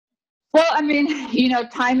Well, I mean,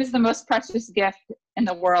 time is the most precious gift in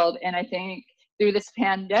the world. And I think through this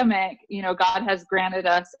pandemic, God has granted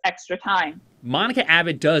us extra time. Monica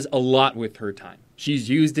Abbott does a lot with her time. She's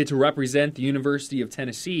used it to represent the University of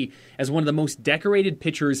Tennessee as one of the most decorated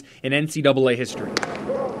pitchers in NCAA history.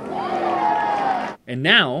 And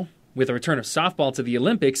now, with the return of softball to the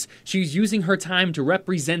Olympics, she's using her time to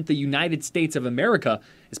represent the United States of America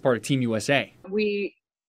as part of Team USA. We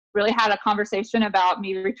really had a conversation about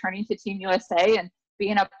me returning to Team USA and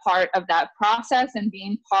being a part of that process and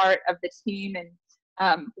being part of the team,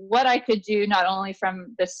 and what I could do not only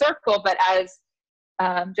from the circle, but as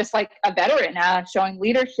just like a veteran, showing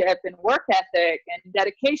leadership and work ethic and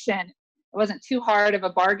dedication. It wasn't too hard of a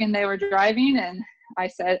bargain they were driving, and I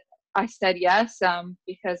said yes,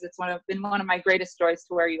 because it's been one of my greatest joys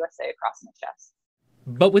to wear USA across my chest.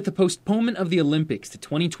 But with the postponement of the Olympics to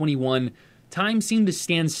 2021, time seemed to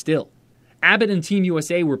stand still. Abbott and Team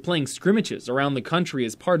USA were playing scrimmages around the country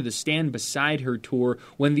as part of the Stand Beside Her tour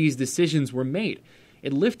when these decisions were made.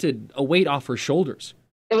 It lifted a weight off her shoulders.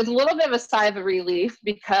 It was a little bit of a sigh of relief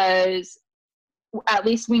because at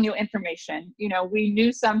least we knew information. We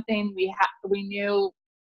knew something. We knew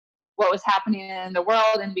what was happening in the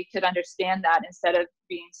world, and we could understand that instead of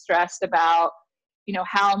being stressed about,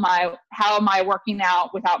 how am I working out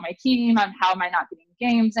without my team? How am I not getting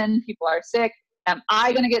games in? People are sick. Am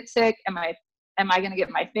I going to get sick? Am I going to get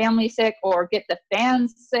my family sick or get the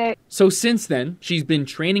fans sick? So since then, she's been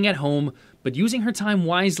training at home, but using her time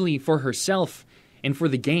wisely for herself and for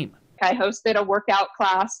the game. I hosted a workout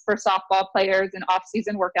class for softball players, an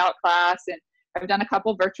off-season workout class, and I've done a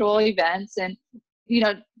couple virtual events. And,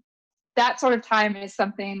 that sort of time is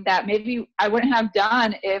something that maybe I wouldn't have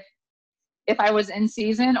done if I was in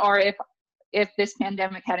season or if this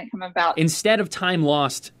pandemic hadn't come about. Instead of time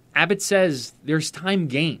lost, Abbott says there's time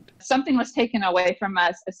gained. Something was taken away from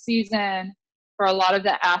us. A season for a lot of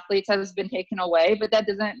the athletes has been taken away, but that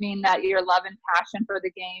doesn't mean that your love and passion for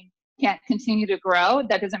the game can't continue to grow.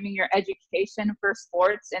 That doesn't mean your education for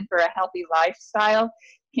sports and for a healthy lifestyle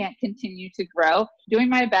can't continue to grow. Doing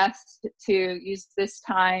my best to use this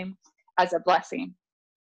time as a blessing.